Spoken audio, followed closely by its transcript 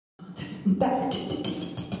K-I-S-S-S-S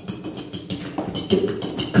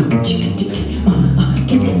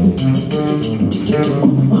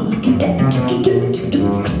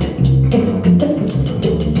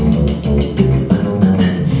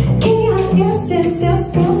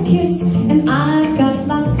kiss, and I got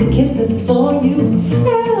lots of kisses for you.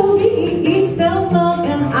 L-O-V-E spells love,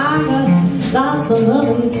 and I got lots of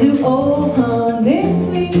loving too. Oh honey,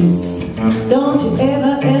 please, don't you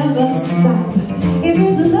ever, ever stop. If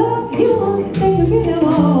it's love you want, then you get it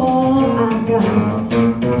all I got.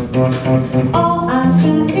 All I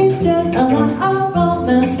got is just a lot of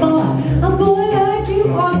romance for a boy like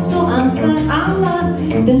you are. So I'm sad, I'm not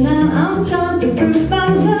denying, I'm trying to prove my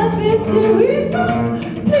love is too equal.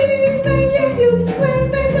 Please make it feel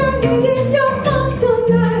sweet, make I can get your thoughts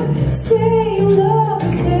tonight. Say you love me,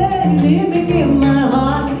 say you need me, give my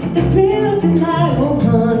heart the thrill of the night. Oh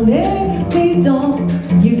honey, please don't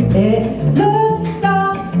you ever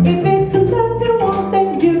stop. If it's a love you want,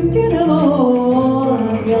 then you get it all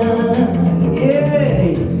I got.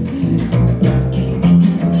 Yeah.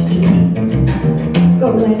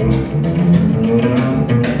 Go Glen.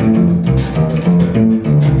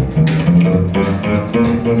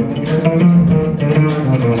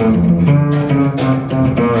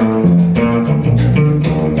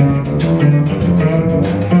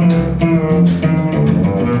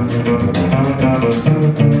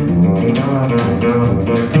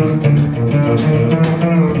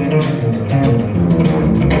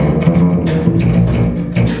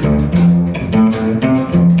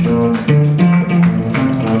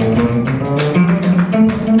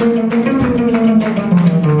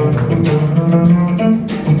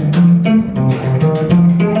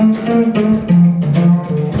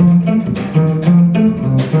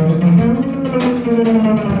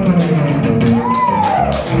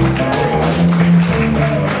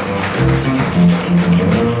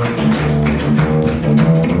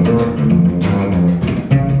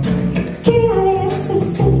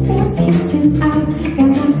 Kissing, I've got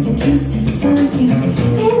lots of kisses for you.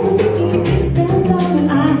 L-O-V-E spells love,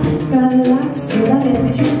 and I got lots of loving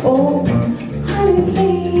too. Oh, honey,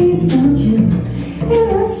 please don't you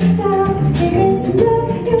ever stop. If it's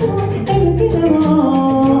love you want, then you get it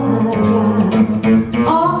all I got.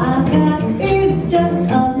 All I got is just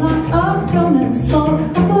a lot of romance for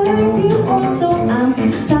a boy like you. Also, I'm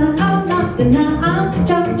sad, I'm not denying, I'm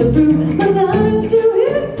trying to prove my love is too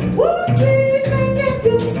hit. Would please make it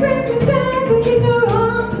feel sweet. In your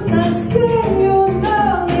arms tonight, say you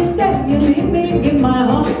love me, say you need me, give my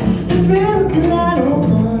heart the thrill of the night. Oh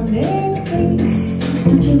honey, please,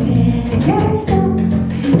 don't you ever stop.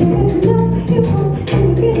 If it's love you want, then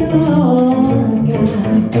you get it all I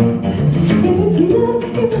got. If it's love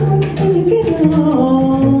you want, then you get it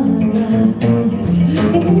all I got.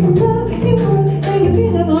 If it's love you want, then you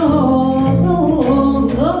get it all.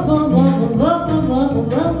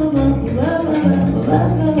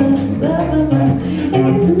 If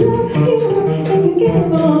it's love you want, then you get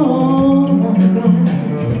it all I got.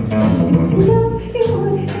 If it's love you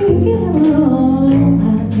want, then you get it all I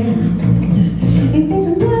got. If it's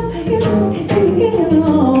love you want, then you get it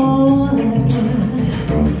all I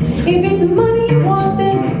got. If it's money you want,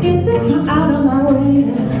 then get the fuck out of my way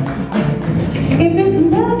now. If it's